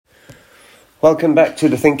Welcome back to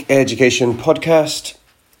the Think Education podcast.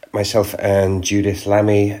 Myself and Judith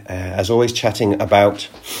Lammy, as always, chatting about,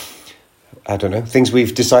 things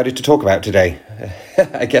we've decided to talk about today,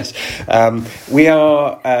 I guess. We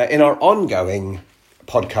are in our ongoing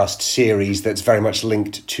podcast series that's very much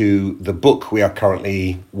linked to the book we are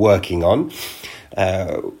currently working on.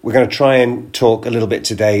 We're going to try and talk a little bit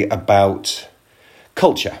today about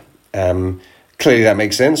culture. Clearly that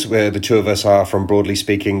makes sense. The two of us are, from broadly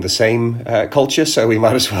speaking, the same culture, so we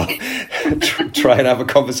might as well try and have a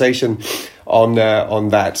conversation on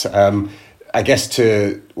that. I guess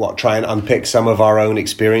to try and unpick some of our own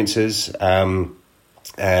experiences, and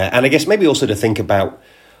I guess maybe also to think about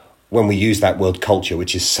when we use that word culture,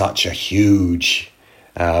 which is such a huge.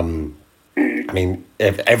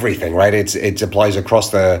 Everything, right? It applies across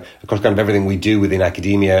kind of everything we do within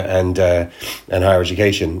academia and higher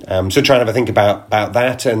education. So try and have a think about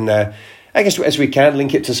that, and I guess as we can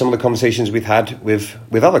link it to some of the conversations we've had with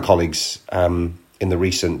other colleagues in the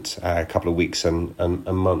recent couple of weeks and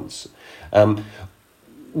months.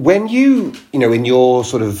 When you in your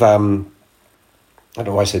sort of I don't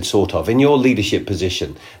know why I said sort of, in your leadership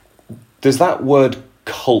position, does that word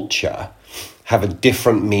culture have a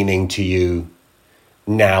different meaning to you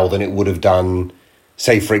now than it would have done,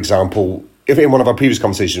 say, for example, if in one of our previous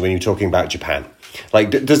conversations when you were talking about Japan?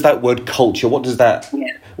 Like, does that word culture, what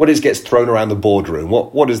gets thrown around the boardroom?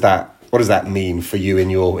 What does that mean for you in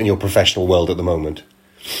your professional world at the moment?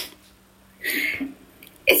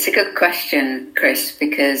 It's a good question, Chris,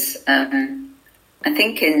 because I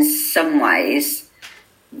think in some ways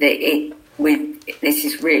this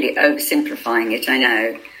is really oversimplifying it, I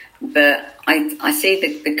know, but I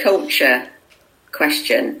see the culture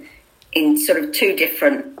question in sort of two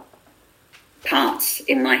different parts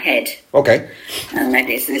in my head. Okay.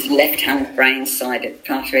 Maybe it's this left-hand brain side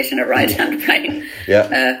part of it and a right-hand brain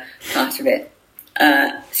part of it.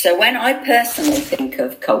 So when I personally think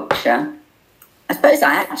of culture, I suppose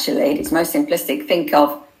it's most simplistic, think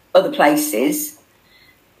of other places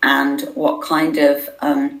and what kind of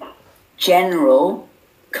general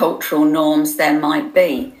cultural norms there might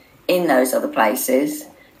be in those other places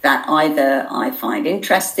that either I find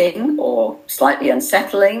interesting or slightly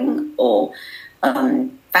unsettling or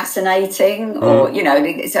fascinating or,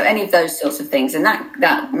 so any of those sorts of things. And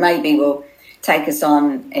that maybe will take us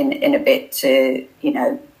on in a bit to,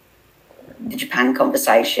 the Japan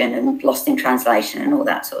conversation and lost in translation and all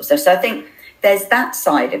that sort of stuff. So I think there's that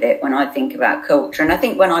side of it when I think about culture. And I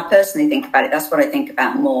think when I personally think about it, that's what I think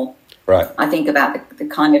about more. Right. I think about the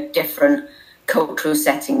kind of different cultural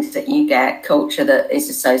settings that you get, culture that is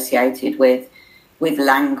associated with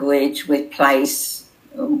language, with place,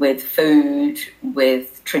 with food,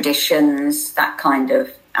 with traditions, that kind of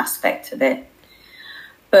aspect of it.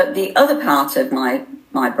 But the other part of my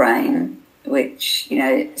brain, which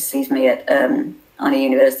sees me on a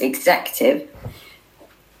university executive,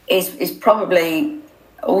 is probably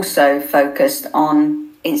also focused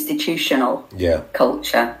on institutional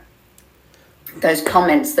culture. Those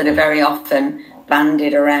comments that are very often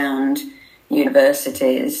bandied around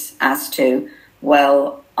universities as to,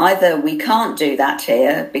 well, either we can't do that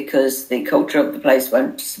here because the culture of the place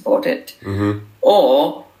won't support it,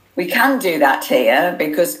 or we can do that here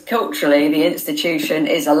because culturally the institution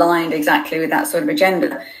is aligned exactly with that sort of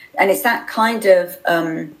agenda. And it's that kind of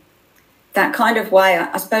way,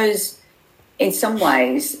 I suppose, in some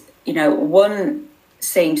ways, one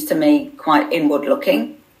seems to me quite inward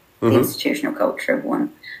looking, the institutional culture of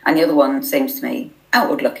one, and the other one seems to me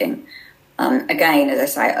outward looking. Again, as I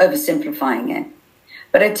say, oversimplifying it.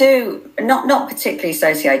 But I do, not particularly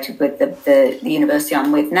associated with the university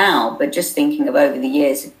I'm with now, but just thinking of over the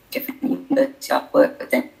years of different universities I've worked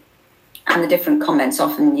with and the different comments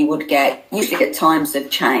often you would get, usually at times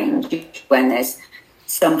of change, when there's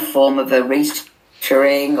some form of a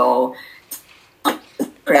restructuring or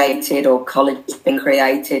created, or college has been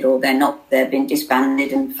created, or they've been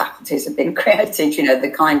disbanded and faculties have been created, the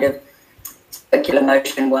kind of circular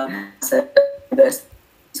motion one has at university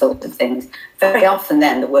sorts of things. Very often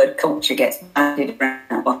then the word culture gets bandied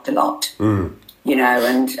around quite a lot, and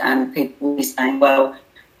people will be saying, well,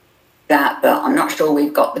 but I'm not sure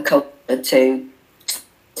we've got the culture to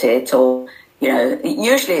it, or,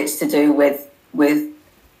 usually it's to do with,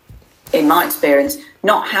 in my experience,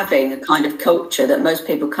 not having a kind of culture that most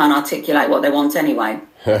people can't articulate what they want anyway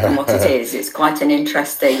and what it is. It's quite an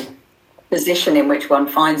interesting position in which one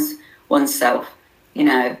finds oneself,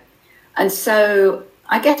 And so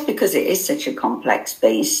I guess because it is such a complex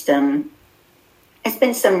beast, there's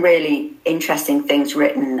been some really interesting things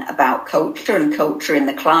written about culture and culture in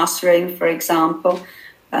the classroom, for example.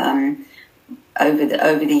 over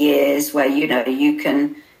the years, where you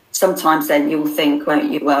can sometimes then you'll think,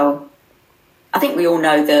 won't you? Well, I think we all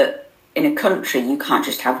know that in a country you can't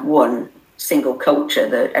just have one single culture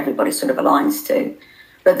that everybody sort of aligns to.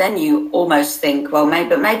 But then you almost think, well,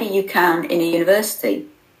 maybe you can in a university.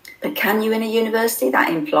 But can you in a university? That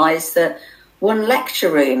implies that one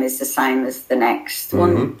lecture room is the same as the next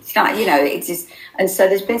one. It is. And so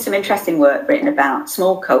there's been some interesting work written about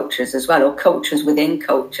small cultures as well, or cultures within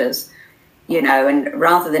cultures, and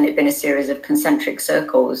rather than it being a series of concentric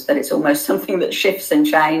circles, that it's almost something that shifts and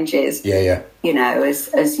changes,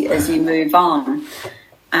 as you move on.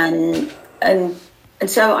 And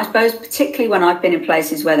so I suppose particularly when I've been in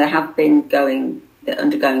places where they have been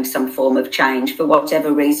undergoing some form of change for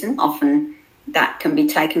whatever reason, often that can be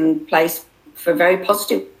taking place for very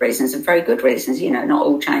positive reasons and very good reasons. Not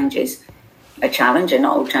all change is a challenge and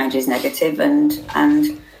not all change is negative, and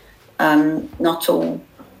not all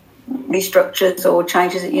restructures or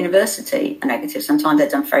changes at university are negative. Sometimes they're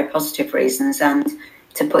done for very positive reasons and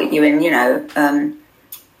to put you in,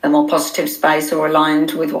 a more positive space or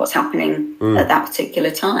aligned with what's happening at that particular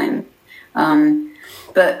time.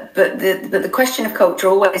 But the question of culture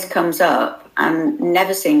always comes up and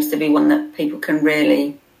never seems to be one that people can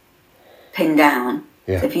really pin down.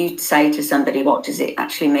 Yeah. So if you say to somebody, what does it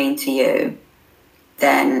actually mean to you?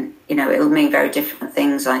 Then, it'll mean very different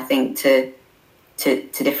things, I think, to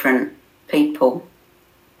different people.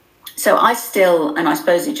 So I still, and I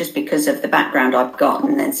suppose it's just because of the background I've got,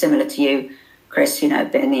 and then similar to you, Chris, been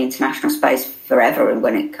in the international space forever, and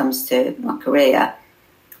when it comes to my career,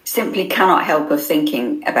 simply cannot help but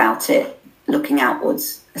thinking about it looking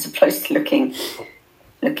outwards as opposed to looking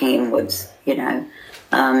inwards,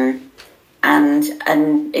 and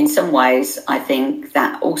in some ways I think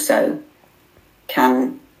that also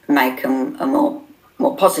can make a more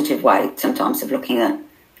positive way sometimes of looking at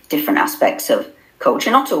different aspects of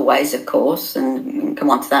culture. Not always, of course, and we can come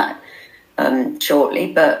on to that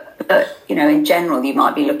shortly, but in general you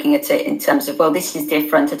might be looking at it in terms of, well, this is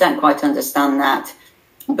different, I don't quite understand that,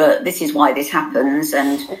 but this is why this happens,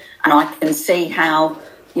 and I can see how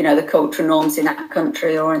the cultural norms in that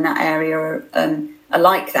country or in that area are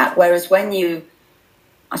like that. Whereas when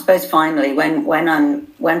I suppose finally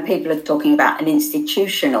when people are talking about an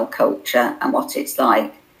institutional culture and what it's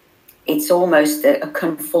like, it's almost a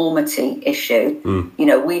conformity issue.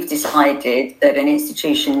 We've decided that an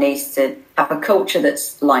institution needs to have a culture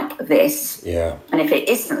that's like this, and if it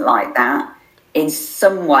isn't like that, in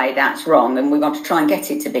some way that's wrong, and we want to try and get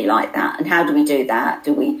it to be like that. And how do we do that?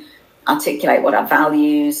 Do we articulate what our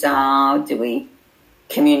values are? Do we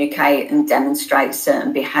communicate and demonstrate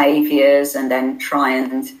certain behaviours and then try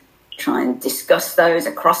and discuss those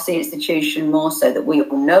across the institution more so that we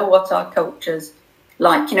all know what our culture's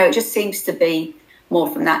like? It just seems to be more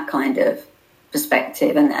from that kind of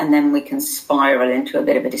perspective, and then we can spiral into a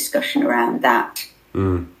bit of a discussion around that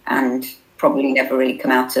and probably never really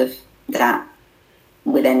come out of that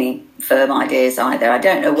with any firm ideas either. I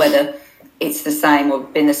don't know whether it's the same or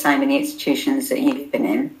been the same in the institutions that you've been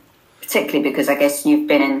in, particularly because I guess you've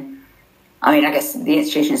been in, I guess the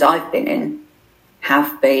institutions I've been in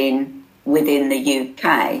have been within the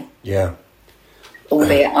UK. Yeah.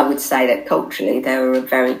 Albeit I would say that culturally there are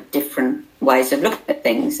very different ways of looking at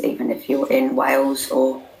things, even if you're in Wales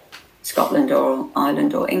or Scotland or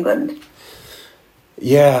Ireland or England.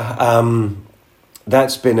 Yeah,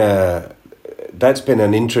 that's been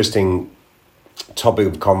an interesting topic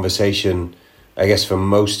of conversation, I guess, for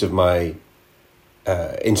most of my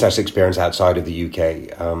international experience outside of the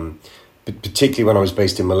UK, but particularly when I was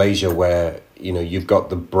based in Malaysia, where you've got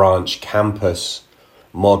the branch campus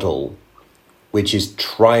model, which is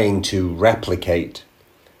trying to replicate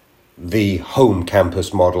the home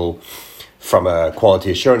campus model from a quality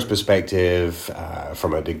assurance perspective,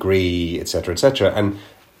 from a degree, etc., and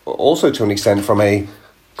also to an extent from a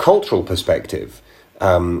cultural perspective,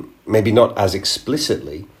 maybe not as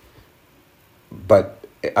explicitly, but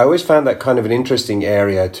I always found that kind of an interesting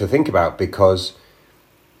area to think about, because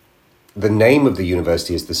the name of the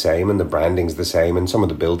university is the same and the branding's the same and some of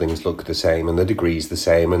the buildings look the same and the degree's the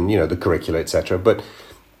same and the curricula, etc., but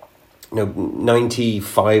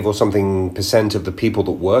 95 or something % of the people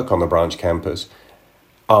that work on the branch campus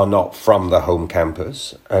are not from the home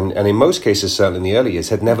campus, and in most cases, certainly in the early years,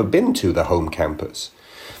 had never been to the home campus.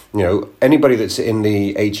 Anybody that's in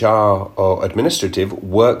the HR or administrative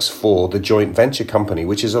works for the joint venture company,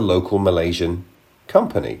 which is a local Malaysian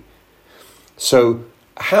company. So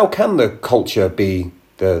how can the culture be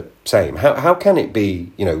the same? How can it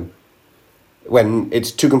be, when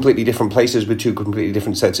it's two completely different places with two completely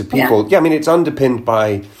different sets of people. Yeah, I mean, it's underpinned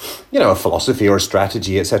by, a philosophy or a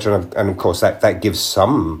strategy, etc. And of course, that gives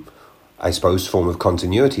some, I suppose, form of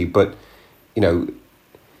continuity. But,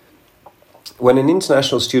 when an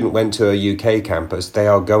international student went to a UK campus, they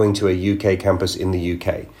are going to a UK campus in the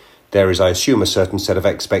UK. There is, I assume, a certain set of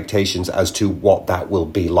expectations as to what that will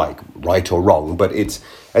be like, right or wrong. But it's,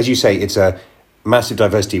 as you say, it's a massive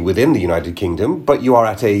diversity within the United Kingdom, but you are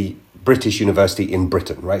at a British university in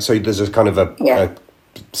Britain, right? So there's a kind of a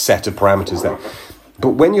set of parameters there. But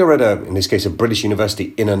when you're at in this case, a British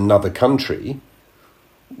university in another country,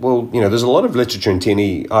 well, there's a lot of literature in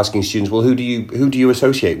T&E asking students, well, who do you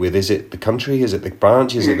associate with? Is it the country? Is it the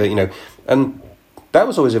branch? Is it the, and that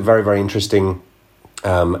was always a very, very interesting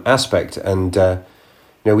aspect. And,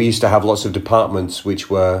 we used to have lots of departments which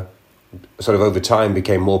were sort of over time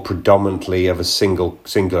became more predominantly of a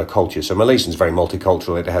singular culture. So Malaysian's very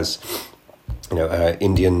multicultural. It has,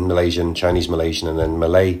 Indian, Malaysian, Chinese Malaysian, and then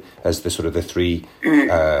Malay as the sort of the three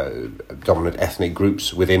dominant ethnic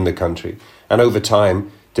groups within the country. And over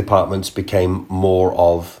time, departments became more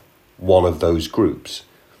of one of those groups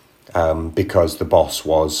because the boss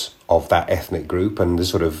was of that ethnic group, and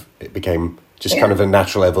it became just kind of a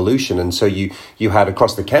natural evolution. And so you had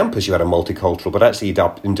across the campus, you had a multicultural, but actually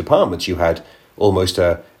in departments, you had almost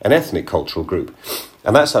an ethnic cultural group.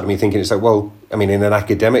 And that started me thinking, it's like, well, I mean, in an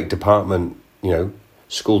academic department,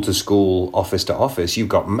 school to school, office to office, you've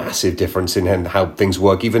got massive difference in how things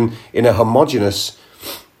work, even in a homogenous,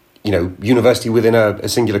 university within a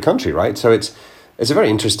singular country, right? So it's a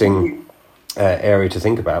very interesting area to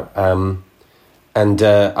think about. And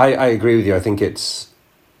I agree with you. I think it's,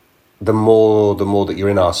 the more that you're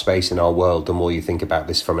in our space, in our world, the more you think about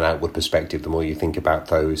this from an outward perspective, the more you think about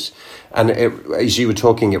those. And as you were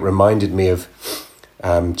talking, it reminded me of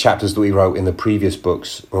chapters that we wrote in the previous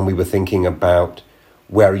books when we were thinking about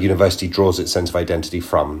where a university draws its sense of identity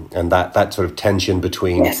from, and that sort of tension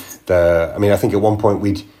between I think at one point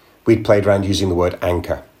we'd played around using the word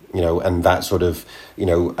anchor, and that sort of,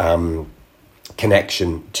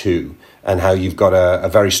 connection to, and how you've got a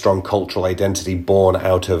very strong cultural identity born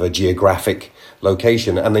out of a geographic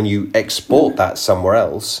location, and then you export that somewhere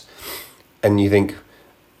else, and you think,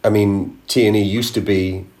 I mean, T&E used to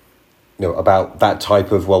be, about that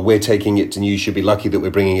type of, well, we're taking it and you should be lucky that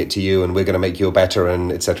we're bringing it to you and we're going to make you better,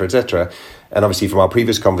 and et cetera, et cetera. And obviously from our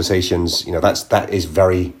previous conversations, that is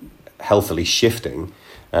very healthily shifting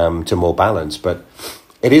to more balance. But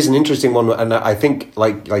it is an interesting one, and I think,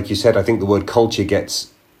 like you said, I think the word culture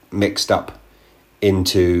gets mixed up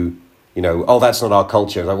into, that's not our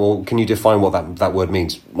culture. Like, well, can you define what that word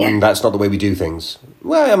means? That's not the way we do things.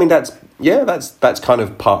 Well, I mean, that's kind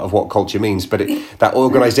of part of what culture means, but that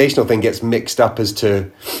organizational thing gets mixed up as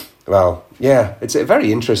to, it's a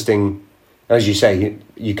very interesting, as you say,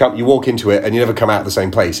 you walk into it and you never come out the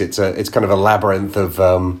same place. It's kind of a labyrinth of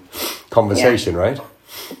conversation, right?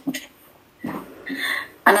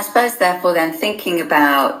 And I suppose, therefore, then thinking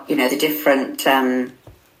about, the different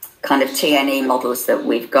kind of T&E models that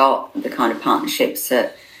we've got, the kind of partnerships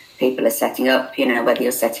that people are setting up, whether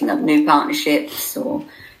you're setting up new partnerships or,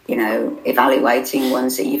 evaluating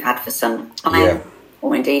ones that you've had for some time,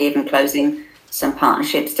 or indeed even closing some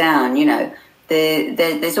partnerships down,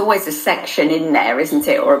 there's always a section in there, isn't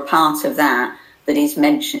it, or a part of that is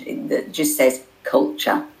mentioned that just says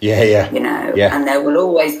culture. And there will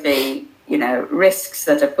always be, risks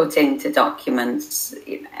that are put into documents,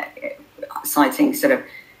 citing sort of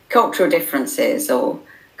cultural differences or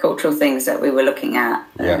cultural things that we were looking at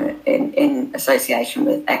in association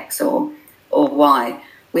with X or Y,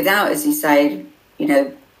 without, as you say,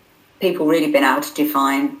 people really being able to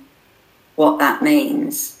define what that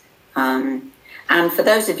means. And for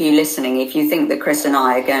those of you listening, if you think that Chris and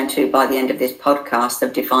I are going to, by the end of this podcast,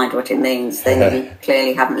 have defined what it means, then you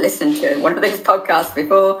clearly haven't listened to one of these podcasts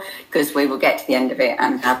before, because we will get to the end of it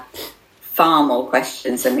and have far more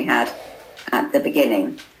questions than we had at the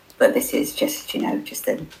beginning. But this is just, just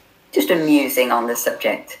a musing on the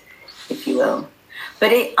subject, if you will.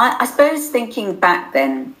 But I suppose thinking back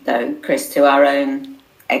then, though, Chris, to our own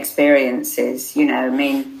experiences,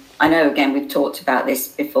 I know, again, we've talked about this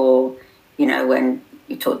before, when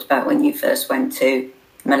you talked about when you first went to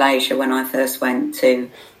Malaysia, when I first went to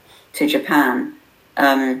Japan,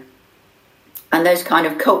 and those kind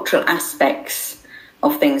of cultural aspects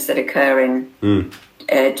of things that occur in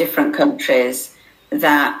different countries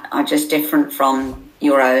that are just different from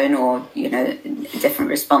your own, or, different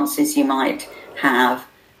responses you might have.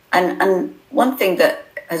 And one thing that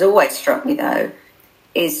has always struck me, though,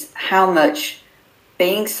 is how much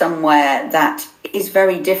being somewhere that is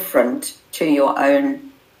very different to your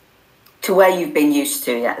own to where you've been used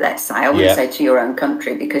to, let's say. I wouldn't say to your own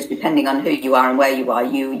country, because depending on who you are and where you are,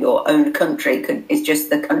 your own country is just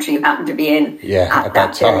the country you happen to be in at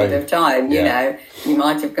that period of time. You know, you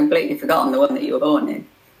might have completely forgotten the one that you were born in.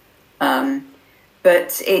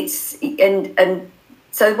 But it's and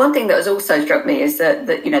so one thing that has also struck me is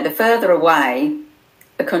that you know, the further away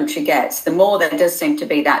a country gets, the more there does seem to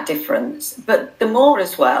be that difference. But the more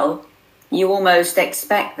as well, you almost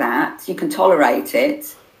expect that, you can tolerate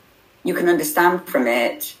it, you can understand from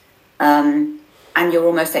it, and you're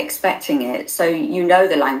almost expecting it. So you know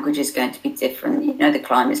the language is going to be different, you know the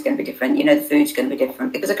climate is going to be different, you know the food's going to be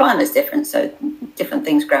different, because the climate is different, so different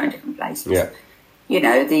things grow in different places. Yeah. You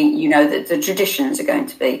know the traditions are going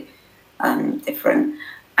to be different,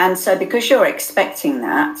 and so because you're expecting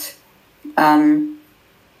that,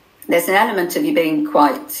 there's an element of you being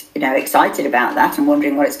quite, you know, excited about that and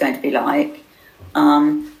wondering what it's going to be like.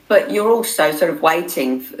 But you're also sort of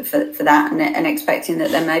waiting for that and expecting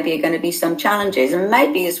that there maybe are going to be some challenges. And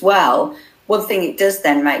maybe as well, one thing it does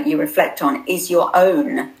then make you reflect on is your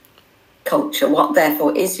own culture. What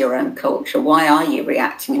therefore is your own culture? Why are you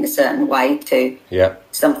reacting in a certain way to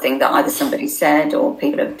something that either somebody said or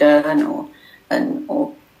people have done, or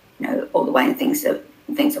you know, all the way things are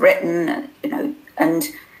written, you know,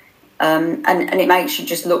 and it makes you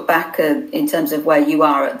just look back in terms of where you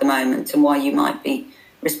are at the moment and why you might be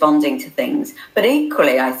responding to things. But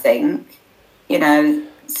equally, I think, you know,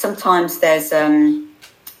 sometimes there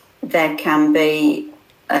can be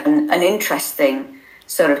an interesting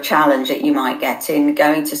sort of challenge that you might get in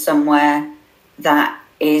going to somewhere that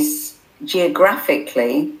is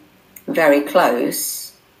geographically very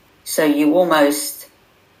close, so you almost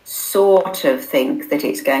sort of think that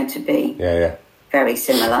it's going to be very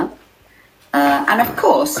similar. And of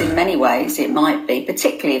course, in many ways, it might be,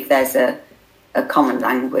 particularly if there's a common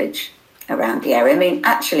language around the area. I mean,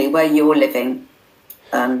 actually, where you're living,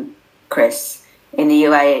 Chris, in the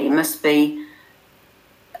UAE, must be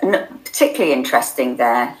particularly interesting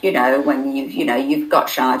there. You know, when you've got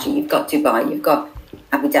Sharjah, you've got Dubai, you've got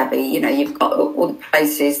Abu Dhabi. You know, you've got all the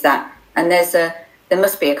places that, and there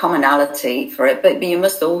must be a commonality for it, but you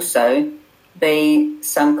must also be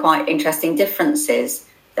some quite interesting differences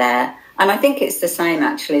there. And I think it's the same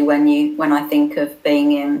actually when I think of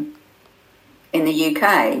being in the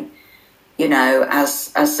UK, you know,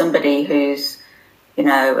 as somebody who's, you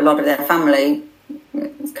know, a lot of their family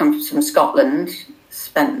comes from Scotland,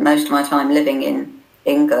 spent most of my time living in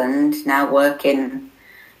England, now working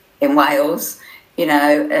in Wales. You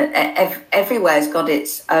know, everywhere's got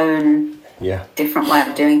its own different way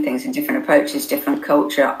of doing things and different approaches, different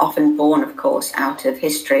culture, often born, of course, out of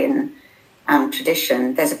history and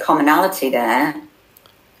tradition. There's a commonality there.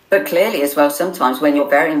 But clearly as well, sometimes when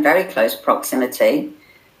you're in very close proximity,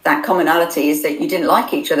 that commonality is that you didn't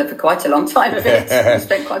like each other for quite a long time of it. You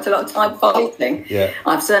spent quite a lot of time fighting. Yeah.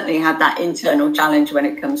 I've certainly had that internal challenge when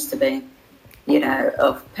it comes to being, you know,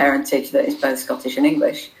 of parentage that is both Scottish and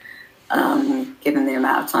English, given the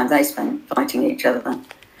amount of time they spent fighting each other.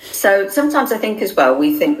 So sometimes I think as well,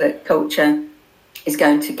 we think that culture is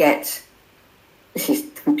going to get, this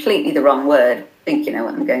is completely the wrong word, I think you know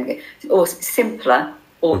what I'm going to get, or simpler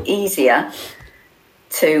or easier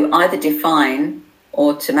to either define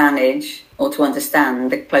or to manage or to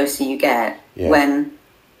understand the closer you get. When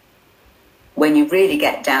you really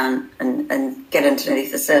get down and get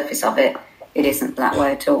underneath the surface of it, it isn't that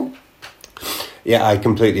way at all. Yeah, I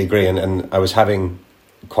completely agree. And I was having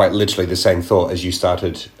quite literally the same thought as you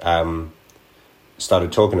started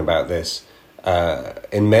talking about this.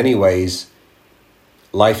 In many ways,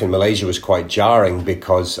 life in Malaysia was quite jarring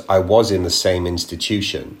because I was in the same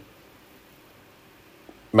institution,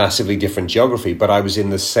 massively different geography, but I was in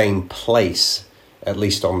the same place, at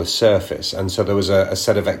least on the surface. And so there was a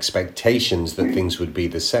set of expectations that things would be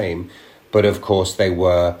the same. But of course, they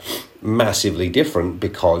were massively different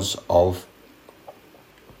because of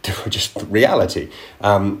just reality.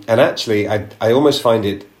 And actually, I almost find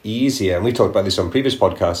it easier, and we talked about this on previous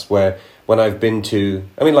podcasts, where when I've been to,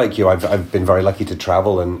 I mean, like you, I've been very lucky to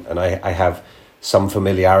travel, and I have some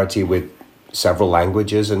familiarity with several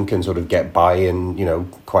languages and can sort of get by in, you know,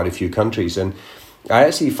 quite a few countries. And I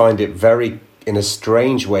actually find it very, in a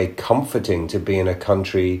strange way, comforting to be in a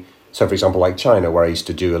country, so for example, like China, where I used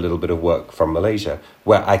to do a little bit of work from Malaysia,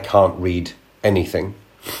 where I can't read anything.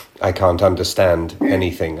 I can't understand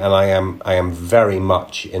anything. And I am very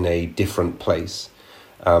much in a different place.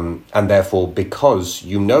 And therefore, because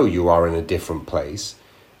you know you are in a different place,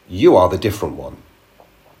 you are the different one.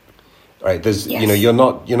 Right? There's, you know, you're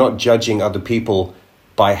not judging other people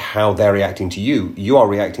by how they're reacting to you. You are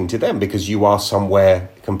reacting to them because you are somewhere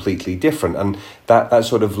completely different. And that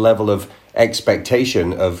sort of level of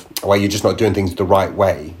expectation of, well, you're just not doing things the right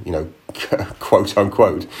way, quote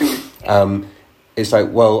unquote. It's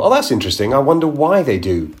like, well, that's interesting. I wonder why they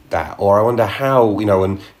do that, or I wonder how,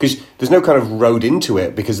 and because there's no kind of road into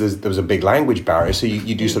it because there was a big language barrier. So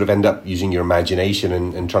you do sort of end up using your imagination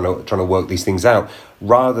and trying to work these things out,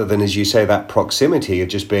 rather than, as you say, that proximity of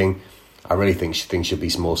just being, I really think things should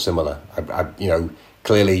be more similar.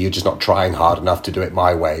 Clearly you're just not trying hard enough to do it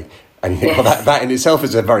my way. And you think, well, that in itself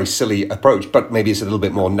is a very silly approach, but maybe it's a little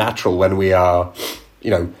bit more natural when we are,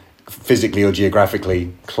 physically or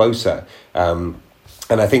geographically closer. And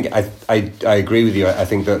I think I agree with you. I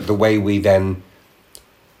think that the way we then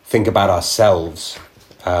think about ourselves,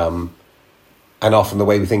 and often the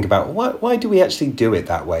way we think about why do we actually do it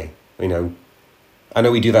that way? I know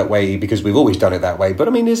we do that way because we've always done it that way. But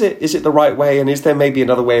I mean, is it the right way? And is there maybe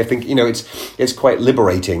another way of thinking? It's quite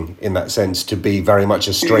liberating in that sense to be very much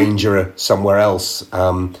a stranger somewhere else,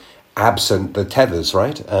 absent the tethers,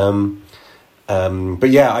 right? But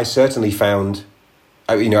yeah, I certainly found,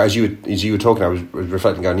 as you were talking, I was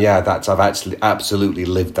reflecting, going, I've actually absolutely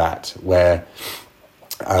lived that. Where,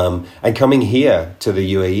 and coming here to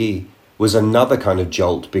the UAE was another kind of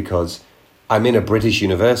jolt, because I'm in a British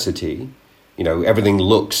university. Everything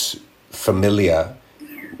looks familiar,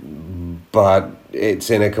 but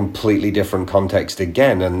it's in a completely different context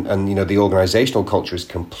again. And the organizational culture is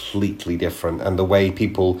completely different. And the way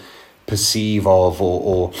people perceive of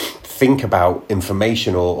or think about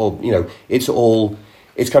information or it's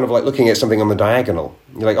kind of like looking at something on the diagonal.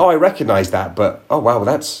 You're like, I recognize that, but, oh, wow,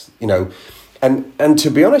 that's, and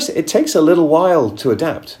to be honest, it takes a little while to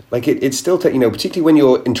adapt. Like it still takes, particularly when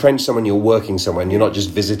you're entrenched somewhere and you're working somewhere and you're not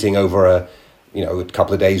just visiting over a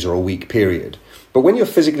couple of days or a week period. But when you're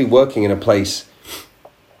physically working in a place,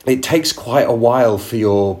 it takes quite a while for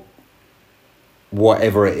your,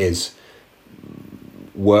 whatever it is,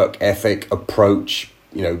 work ethic, approach,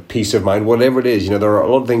 peace of mind, whatever it is. There are a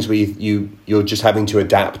lot of things where you're just having to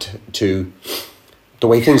adapt to the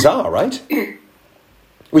way things are, right?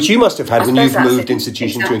 Which you must have had when you've moved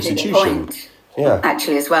institution to institution. Yeah,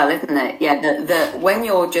 actually, as well, isn't it? Yeah, when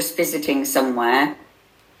you're just visiting somewhere,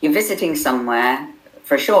 you're visiting somewhere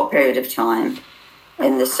for a short period of time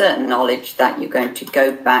in the certain knowledge that you're going to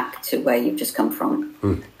go back to where you've just come from.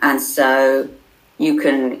 And so you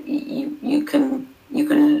can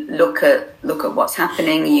look at what's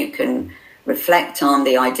happening, you can reflect on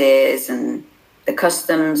the ideas and the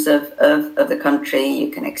customs of the country, you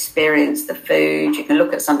can experience the food, you can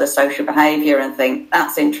look at some of the social behaviour and think,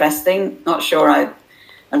 that's interesting, not sure I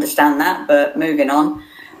understand that, but moving on.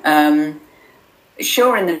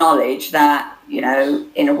 Sure, in the knowledge that,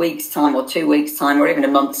 in a week's time or 2 weeks' time or even a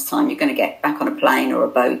month's time, you're going to get back on a plane or a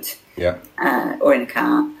boat, or in a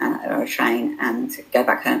car or a train and go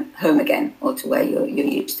back home again, or to where you're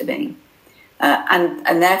used to being.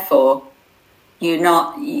 And therefore,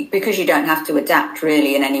 because you don't have to adapt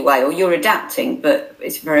really in any way, or you're adapting, but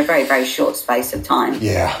it's for a very, very short space of time,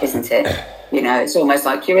 isn't it? It's almost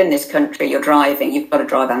like you're in this country, you're driving, you've got to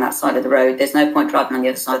drive on that side of the road. There's no point driving on the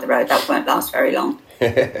other side of the road. That won't last very long.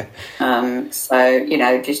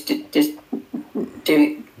 Just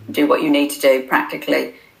do what you need to do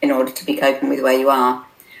practically in order to be coping with where you are.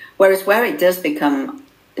 Whereas where it does become,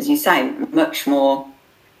 as you say, much more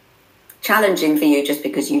challenging for you, just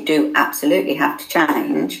because you do absolutely have to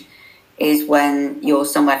change, is when you're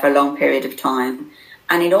somewhere for a long period of time.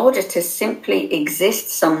 And in order to simply exist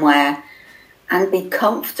somewhere and be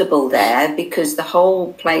comfortable there, because the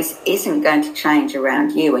whole place isn't going to change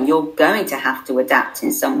around you and you're going to have to adapt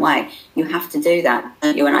in some way, you have to do that,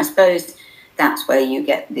 don't you? And I suppose that's where you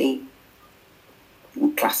get the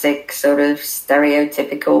classic sort of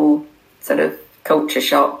stereotypical sort of culture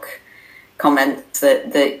shock comments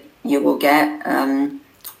that you will get, and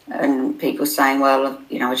people saying, well,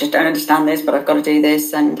 I just don't understand this, but I've got to do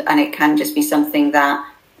this. And it can just be something that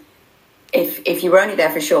if you were only there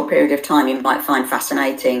for a short period of time, you might find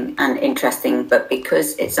fascinating and interesting, but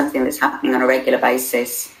because it's something that's happening on a regular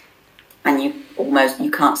basis and you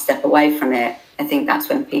can't step away from it, I think that's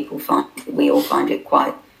when we all find it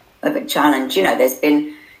quite of a challenge. There's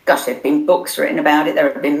been books written about it,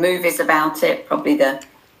 there have been movies about it. Probably the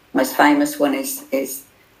most famous one is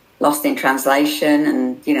Lost in Translation,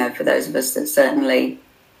 and for those of us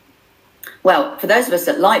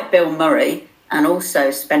that like Bill Murray and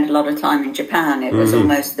also spend a lot of time in Japan, it was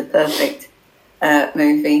almost the perfect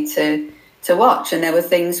movie to watch. And there were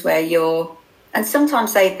things where and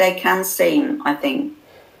sometimes they can seem, I think,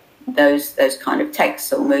 those kind of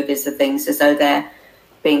texts or movies or things, as though they're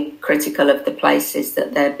being critical of the places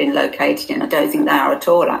that they've been located in. I don't think they are at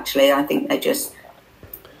all, actually. I think they're just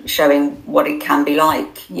showing what it can be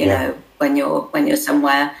like, when you're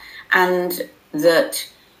somewhere, and that,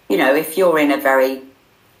 you know, if you're in a very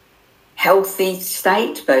healthy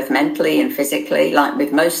state, both mentally and physically, like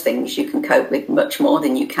with most things, you can cope with much more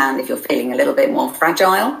than you can if you're feeling a little bit more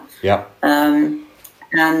fragile. Yeah. And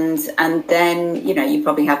then, you know, you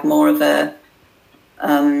probably have more of a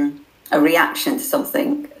reaction to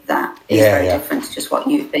something that is very different to just what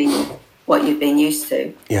you've been used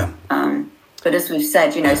to. Yeah. But as we've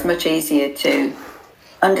said, you know, it's much easier to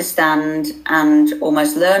understand and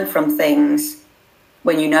almost learn from things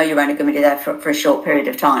when you know you're only going to be there for a short period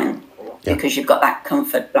of time, because you've got that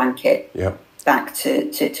comfort blanket back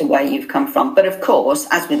to where you've come from. But of course,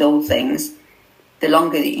 as with all things, the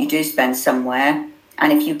longer that you do spend somewhere,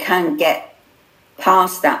 and if you can get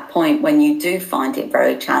past that point when you do find it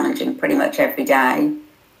very challenging pretty much every day,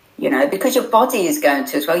 you know, because your body is going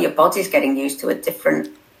to as well. Your body's getting used to a different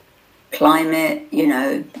climate, you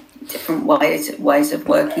know, different ways of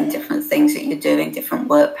working, different things that you're doing, different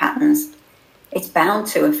work patterns. It's bound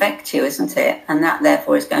to affect you, isn't it? And that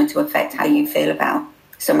therefore is going to affect how you feel about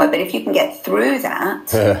somewhere. But if you can get through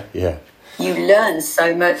that, you learn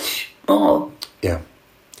so much more. Yeah.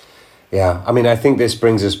 I mean, I think this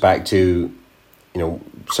brings us back to, you know,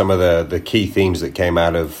 some of the key themes that came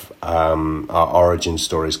out of our origin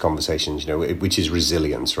stories conversations, you know, which is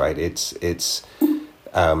resilience, right? It's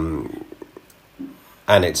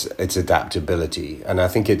adaptability. And I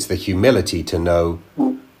think it's the humility to know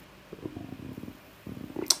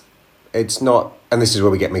it's not, and this is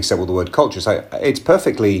where we get mixed up with the word culture. So it's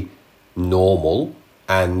perfectly normal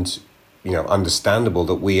and, you know, understandable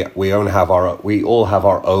that we all have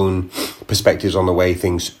our own perspectives on the way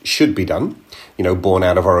things should be done, you know, born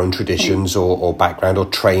out of our own traditions or background or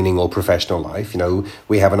training or professional life. You know,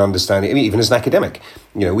 we have an understanding, I mean, even as an academic,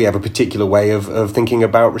 you know, we have a particular way of thinking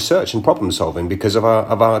about research and problem solving because of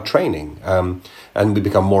our training. And we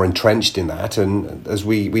become more entrenched in that, and as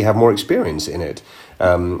we have more experience in it.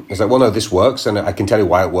 It's like, well, no, this works, and I can tell you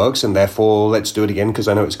why it works, and therefore let's do it again because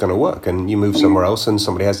I know it's going to work. And you move somewhere else, and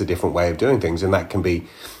somebody has a different way of doing things, and that can be,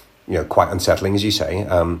 you know, quite unsettling, as you say.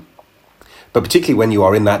 But particularly when you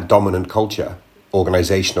are in that dominant culture,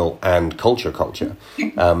 organizational and culture,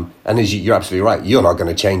 and as you're absolutely right, you're not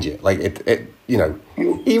going to change it. Like it, you know,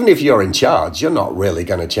 even if you're in charge, you're not really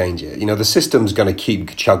going to change it. You know, the system's going to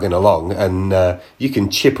keep chugging along, and you can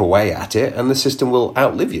chip away at it, and the system will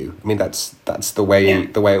outlive you. I mean, that's the way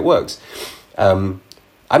it works. I'm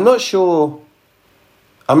not sure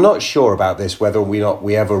about this, whether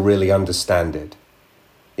we ever really understand it.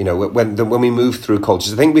 You know, when we move through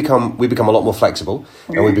cultures, I think we become a lot more flexible,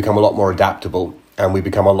 and we become a lot more adaptable, and we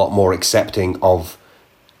become a lot more accepting of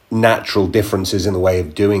natural differences in the way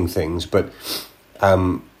of doing things. But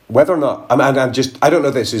whether or not, I don't know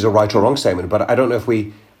if this is a right or wrong statement, but I don't know if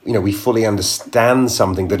we fully understand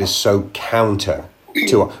something that is so counter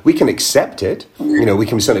to. We can accept it, you know, we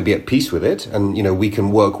can certainly be at peace with it, and you know, we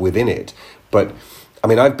can work within it. But I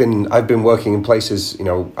mean, I've been working in places, you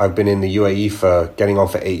know, I've been in the UAE for getting on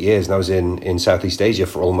for 8 years, and I was in Southeast Asia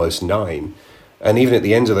for almost 9. And even at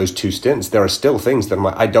the end of those 2 stints, there are still things that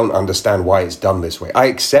I don't understand why it's done this way. I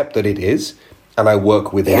accept that it is, and I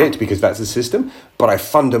work within it because that's the system, but I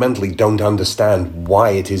fundamentally don't understand why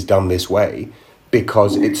it is done this way,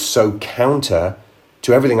 because it's so counter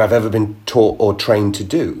to everything I've ever been taught or trained to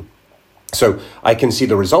do. So I can see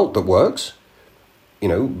the result that works, you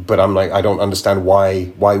know, but I'm like, I don't understand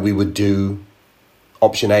why we would do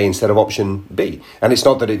option A instead of option B. And it's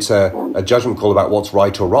not that it's a judgment call about what's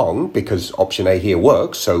right or wrong, because option A here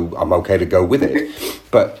works, so I'm okay to go with it.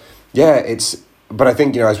 But yeah, but I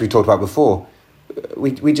think, you know, as we talked about before,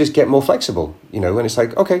 we just get more flexible, you know, and it's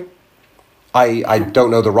like, okay, I don't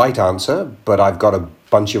know the right answer, but I've got a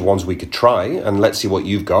bunch of ones we could try, and let's see what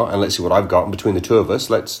you've got, and let's see what I've got, and between the two of us,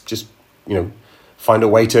 let's just, you know, find a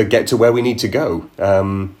way to get to where we need to go.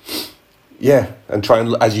 And try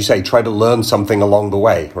and, as you say, try to learn something along the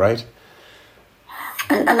way, right?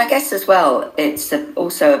 And I guess as well, it's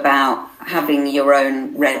also about having your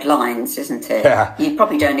own red lines, isn't it? Yeah. You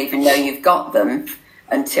probably don't even know you've got them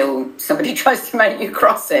until somebody tries to make you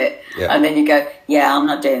cross it, and then you go, "Yeah, I'm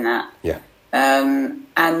not doing that." Yeah. And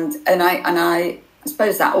I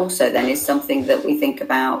suppose that also then is something that we think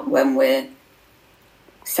about when we're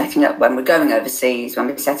setting up, when we're going overseas, when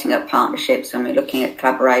we're setting up partnerships, when we're looking at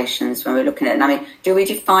collaborations, when we're looking at, I mean, do we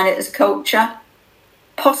define it as culture?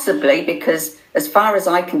 Possibly, because as far as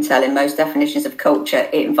I can tell, in most definitions of culture,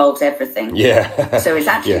 it involves everything. Yeah. So it's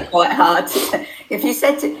actually quite hard to, if you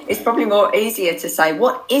said it's probably more easier to say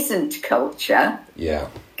what isn't culture. Yeah.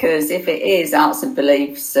 Because if it is arts and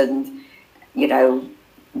beliefs and, you know,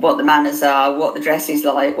 what the manners are, what the dress is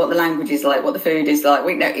like, what the language is like, what the food is like.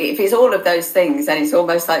 We know if it's all of those things, then it's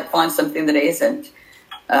almost like find something that it isn't.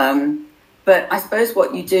 But I suppose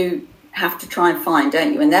what you do have to try and find,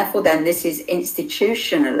 don't you? And therefore, then this is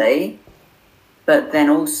institutionally, but then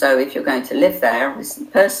also if you're going to live there,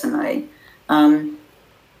 personally,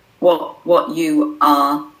 what you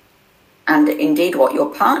are, and indeed what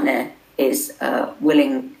your partner is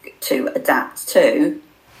willing to adapt to,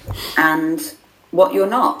 and what you're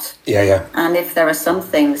not. Yeah. And if there are some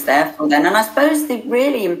things, therefore, then, and I suppose the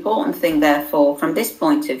really important thing, therefore, from this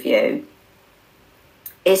point of view,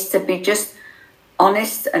 is to be just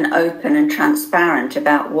honest and open and transparent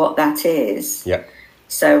about what that is. Yeah.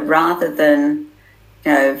 So rather than,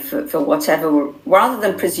 for whatever, rather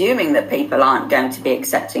than presuming that people aren't going to be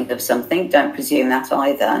accepting of something, don't presume that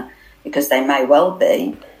either, because they may well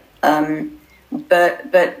be.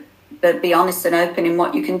 But be honest and open in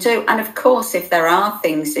what you can do. And of course, if there are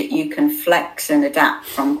things that you can flex and adapt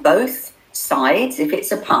from both sides, if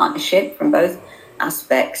it's a partnership from both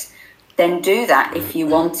aspects, then do that if you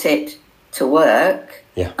want it to work.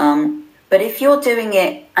 Yeah. But if you're doing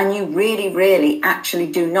it and you really, really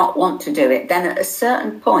actually do not want to do it, then at a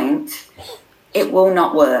certain point, it will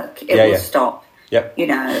not work. It will stop. Yep.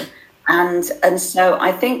 And so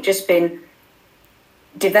I think just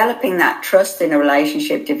developing that trust in a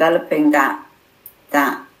relationship, developing that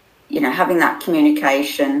having that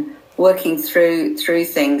communication, working through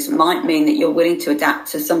things might mean that you're willing to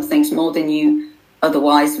adapt to some things more than you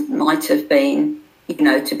otherwise might have been,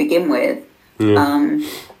 to begin with.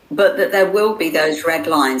 But that there will be those red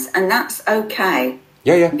lines, and that's okay.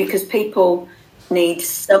 Yeah. Because people need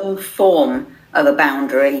some form of a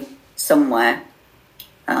boundary somewhere.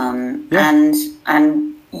 And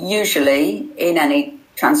usually in any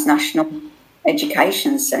transnational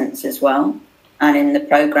education sense as well, and in the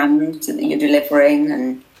programs that you're delivering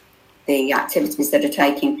and the activities that are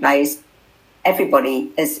taking place,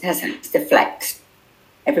 everybody has to flex.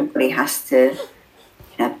 Everybody has to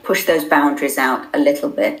push those boundaries out a little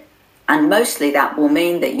bit. And mostly that will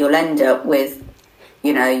mean that you'll end up with,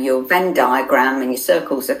 your Venn diagram and your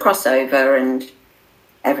circles are crossover and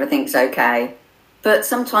everything's okay. But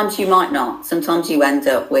sometimes you might not. Sometimes you end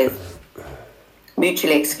up with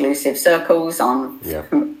mutually exclusive circles on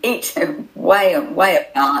each way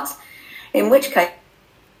apart, in which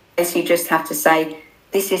case you just have to say,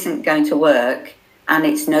 this isn't going to work, and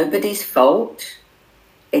it's nobody's fault.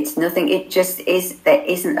 It's nothing. It just is. There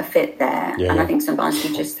isn't a fit there. And I think sometimes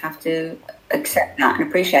you just have to accept that and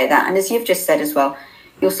appreciate that. And as you've just said as well,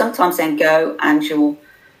 you'll sometimes then go and you'll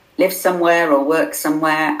live somewhere or work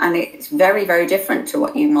somewhere, and it's very, very different to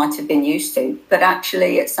what you might have been used to. But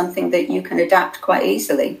actually, it's something that you can adapt quite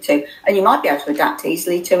easily to, and you might be able to adapt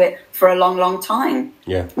easily to it for a long, long time.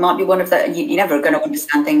 Yeah, it might be one of the you're never going to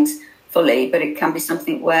understand things fully, but it can be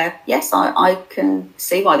something where yes, I can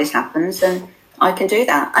see why this happens, and I can do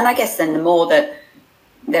that. And I guess then the more that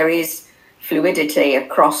there is fluidity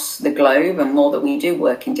across the globe, and more that we do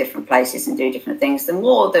work in different places and do different things, the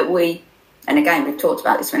more that we. And again, we've talked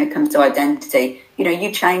about this when it comes to identity.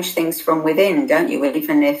 You change things from within, don't you?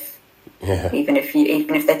 Even if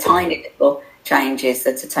they're tiny little changes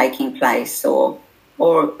that are taking place, or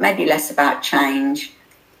maybe less about change,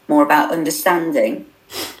 more about understanding.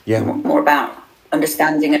 Yeah. More about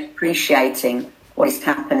understanding and appreciating what is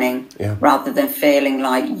happening, rather than feeling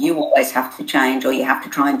like you always have to change or you have to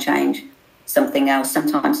try and change something else.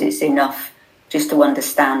 Sometimes it's enough just to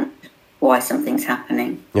understand why something's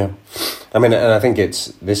happening. Yeah. I mean, and I think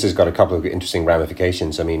this has got a couple of interesting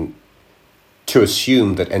ramifications. I mean, to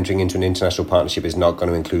assume that entering into an international partnership is not going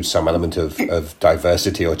to include some element of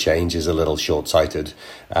diversity or change is a little short-sighted.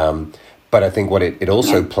 But I think what it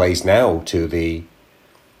also plays now to the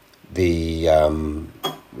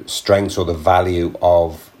strengths or the value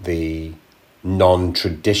of the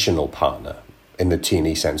non-traditional partner in the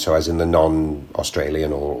T&E sense, so as in the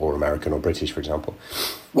non-Australian or American or British, for example.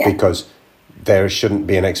 Yeah. Because there shouldn't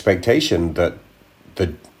be an expectation that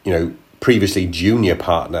the previously junior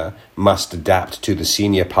partner must adapt to the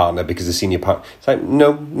senior partner because the senior partner. It's like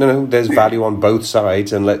no. There's value on both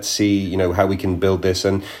sides, and let's see how we can build this.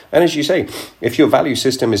 And as you say, if your value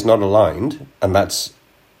system is not aligned, and that's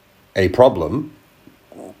a problem,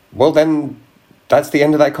 well then that's the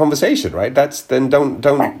end of that conversation, right? Don't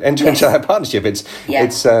enter into that partnership.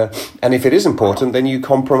 It's and if it is important, then you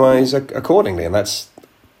compromise accordingly, and that's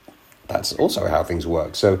also how things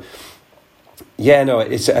work. So,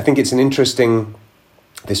 I think it's an interesting,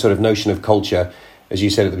 this sort of notion of culture, as you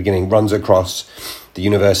said at the beginning, runs across the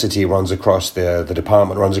university, runs across the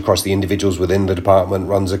department, runs across the individuals within the department,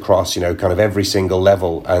 runs across, kind of every single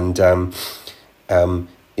level. And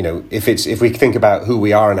if we think about who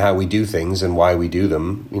we are and how we do things and why we do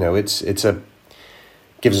them,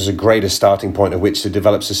 gives us a greater starting point at which to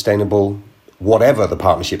develop sustainable, whatever the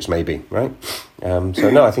partnerships may be, right?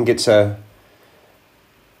 No, I think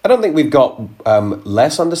I don't think we've got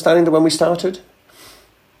less understanding than when we started.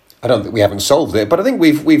 I don't think we haven't solved it, but I think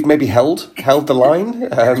we've maybe held the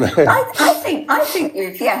line. I think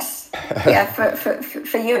we've, yes. Yeah,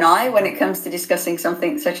 for you and I, when it comes to discussing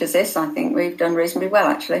something such as this, I think we've done reasonably well,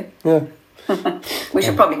 actually. Yeah. We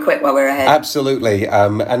should probably quit while we're ahead. Absolutely. Be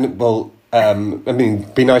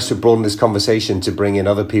nice to broaden this conversation to bring in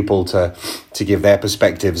other people to give their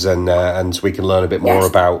perspectives and so we can learn a bit more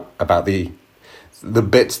about the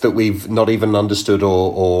bits that we've not even understood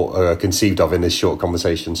or conceived of in this short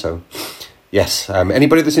conversation. So, yes,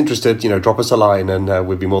 anybody that's interested, drop us a line and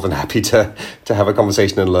we'd be more than happy to have a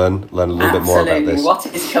conversation and learn a little bit more about this. What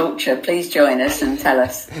is culture? Please join us and tell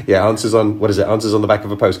us. Yeah, answers on the back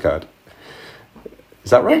of a postcard.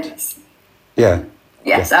 Is that right? Yes. Yeah.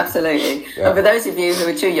 Yes, absolutely. Yeah. And for those of you who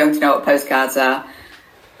are too young to know what postcards are,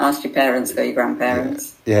 ask your parents or your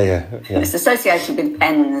grandparents. Yeah. It's associated with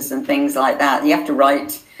pens and things like that. You have to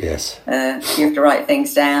write. Yes. You have to write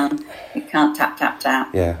things down. You can't tap.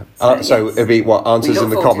 Yeah. So it'd be what answers in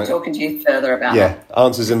the comment. Talking to you further about. Yeah,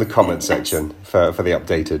 answers in the comment section for the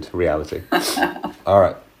updated reality. All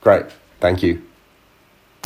right, great. Thank you.